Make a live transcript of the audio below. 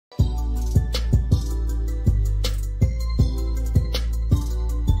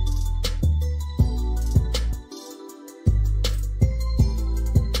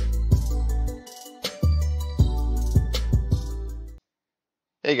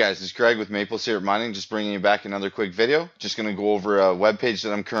Hey guys, it's Greg with Maple Syrup Mining, just bringing you back another quick video. Just going to go over a web page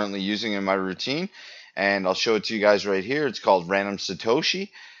that I'm currently using in my routine, and I'll show it to you guys right here. It's called Random Satoshi.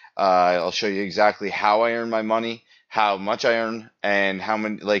 I'll show you exactly how I earn my money, how much I earn, and how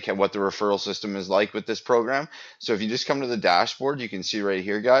many, what the referral system is like with this program. So if you just come to the dashboard, you can see right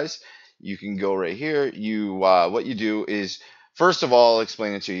here, guys. You can go right here. What you do is, first of all, I'll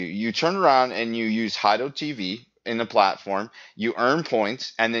explain it to you. You turn around and you use Hideout TV in the platform, you earn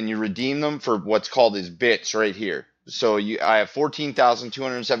points, and then you redeem them for what's called as bits right here. So I have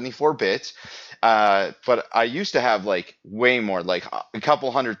 14,274 bits, but I used to have like way more, like a couple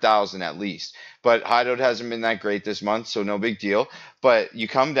 100,000 at least. But Hideout hasn't been that great this month, so no big deal. But you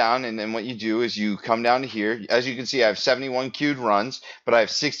come down, and then what you do is you come down to here. As you can see, I have 71 queued runs, but I have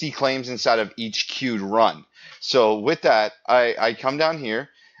 60 claims inside of each queued run. So with that, I come down here,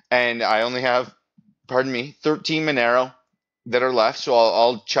 and I only have 13 Monero that are left. So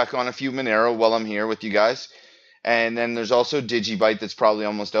I'll check on a few Monero while I'm here with you guys. And then there's also Digibyte that's probably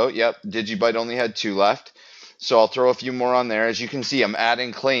almost out. Yep, Digibyte only had 2 left. So I'll throw a few more on there. As you can see, I'm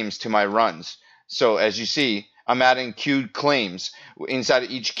adding claims to my runs. So as you see, I'm adding queued claims. Inside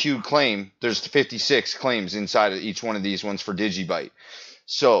of each queued claim, there's 56 claims inside of each one of these ones for Digibyte.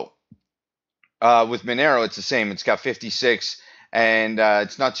 So with Monero, it's the same. It's got 56. And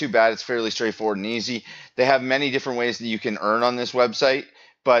it's not too bad. It's fairly straightforward and easy. They have many different ways that you can earn on this website,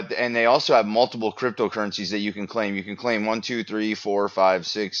 and they also have multiple cryptocurrencies that you can claim. You can claim 1, 2, 3, 4, 5,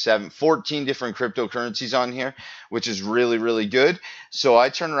 6, 7, 14 different cryptocurrencies on here, which is really, really good. So I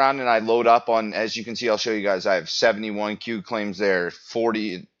turn around and I load up on, as you can see, I'll show you guys. I have 71 queued claims there,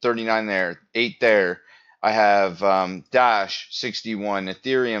 39 there, 8 there. I have Dash 61,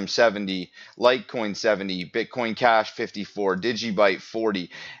 Ethereum 70, Litecoin 70, Bitcoin Cash 54, Digibyte 40.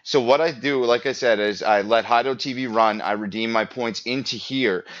 So what I do, like I said, is I let Hideout TV run. I redeem my points into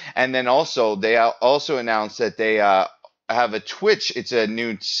here. And then also, they also announced that they have a Twitch. It's a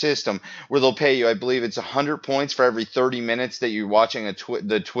new system where they'll pay you, I believe it's 100 points for every 30 minutes that you're watching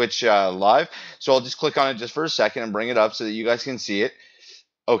the Twitch live. So I'll just click on it just for a second and bring it up so that you guys can see it.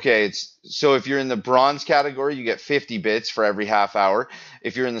 Okay, so if you're in the bronze category, you get 50 bits for every half hour.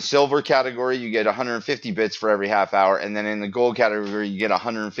 If you're in the silver category, you get 150 bits for every half hour. And then in the gold category, you get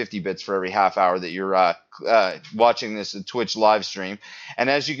 150 bits for every half hour that you're watching this Twitch live stream. And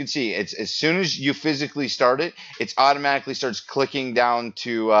as you can see, it's as soon as you physically start it, it automatically starts clicking down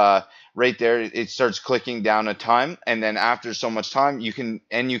to right there. It starts clicking down a time. And then after so much time, you can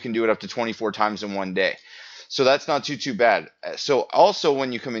do it up to 24 times in one day. So that's not too bad. So also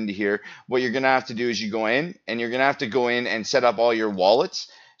when you come into here, what you're going to have to do is you go in and you're going to have to go in and set up all your wallets.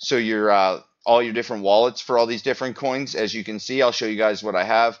 So all your different wallets for all these different coins. As you can see, I'll show you guys what I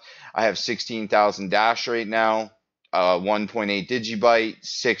have. I have 16,000 Dash right now, 1.8 Digibyte,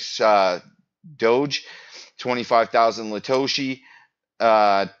 6 Doge, 25,000 Latoshi,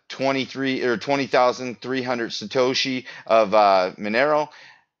 20,300 Satoshi of Monero,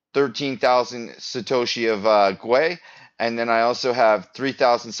 13,000 Satoshi of Gwei, and then I also have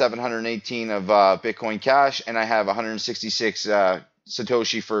 3,718 of Bitcoin Cash, and I have 166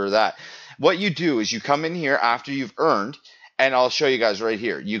 Satoshi for that. What you do is you come in here after you've earned, and I'll show you guys right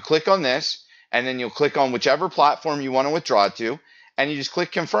here. You click on this, and then you'll click on whichever platform you want to withdraw to, and you just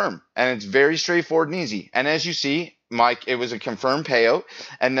click confirm, and it's very straightforward and easy. And as you see, it was a confirmed payout,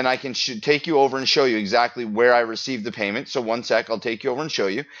 and then I can take you over and show you exactly where I received the payment. So one sec, I'll take you over and show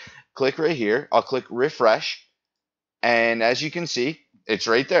you. Click right here. I'll click refresh, and as you can see, it's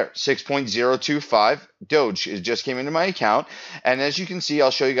right there. 6.025 Doge. It just came into my account, and as you can see,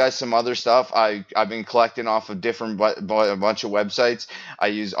 I'll show you guys some other stuff. I've been collecting off of a bunch of websites. I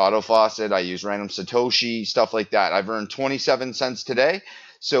use AutoFaucet. I use Random Satoshi, stuff like that. I've earned 27 cents today.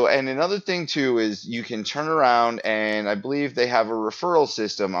 So, and another thing too is you can turn around, and I believe they have a referral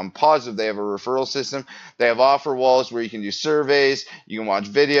system. I'm positive they have a referral system. They have offer walls where you can do surveys, you can watch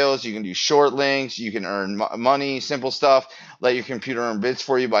videos, you can do short links, you can earn money, simple stuff. Let your computer earn bits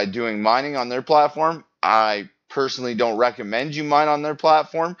for you by doing mining on their platform. I personally don't recommend you mine on their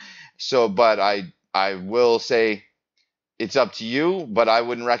platform. So, but I will say it's up to you, but I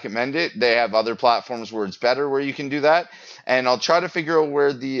wouldn't recommend it. They have other platforms where it's better, where you can do that. And I'll try to figure out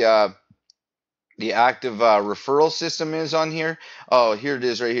where the active referral system is on here. Oh, here it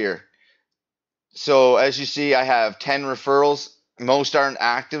is right here. So as you see, I have 10 referrals. Most aren't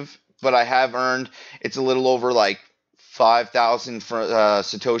active, but I have earned, it's a little over like 5,000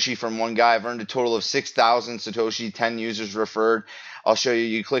 Satoshi from one guy. I've earned a total of 6,000 Satoshi, 10 users referred. I'll show you.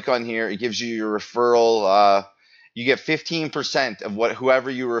 You click on here. It gives you your referral. You get 15% of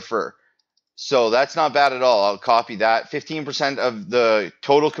whoever you refer. So that's not bad at all. I'll copy that. 15% of the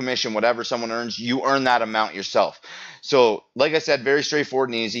total commission, whatever someone earns, you earn that amount yourself. So like I said, very straightforward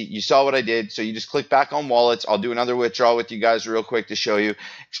and easy. You saw what I did. So you just click back on wallets. I'll do another withdrawal with you guys real quick to show you.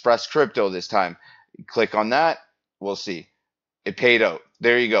 Express Crypto this time. You click on that. We'll see. It paid out.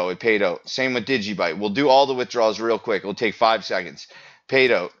 There you go. It paid out. Same with Digibyte. We'll do all the withdrawals real quick. It'll take 5 seconds.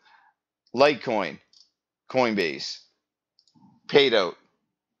 Paid out. Litecoin. Coinbase. Paid out.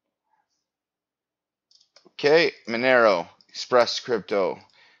 Okay, Monero, Express Crypto,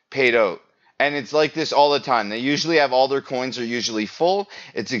 paid out. And it's like this all the time. They usually have all their coins are usually full.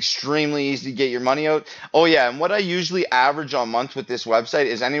 It's extremely easy to get your money out. Oh yeah, and what I usually average on month with this website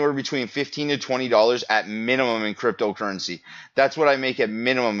is anywhere between $15 to $20 at minimum in cryptocurrency. That's what I make at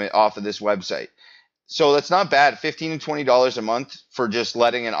minimum off of this website. So that's not bad. $15 to $20 a month for just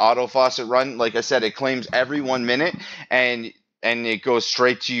letting an auto faucet run. Like I said, it claims every 1 minute, and it goes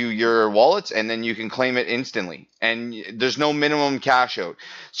straight to your wallets, and then you can claim it instantly. And there's no minimum cash out.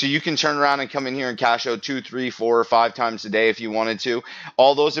 So you can turn around and come in here and cash out 2, 3, 4, or 5 times a day if you wanted to.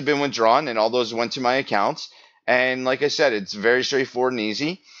 All those have been withdrawn, and all those went to my accounts. And like I said, it's very straightforward and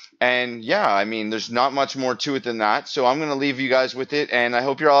easy. And yeah, I mean, there's not much more to it than that. So I'm going to leave you guys with it. And I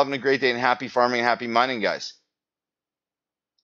hope you're all having a great day and happy farming and happy mining, guys.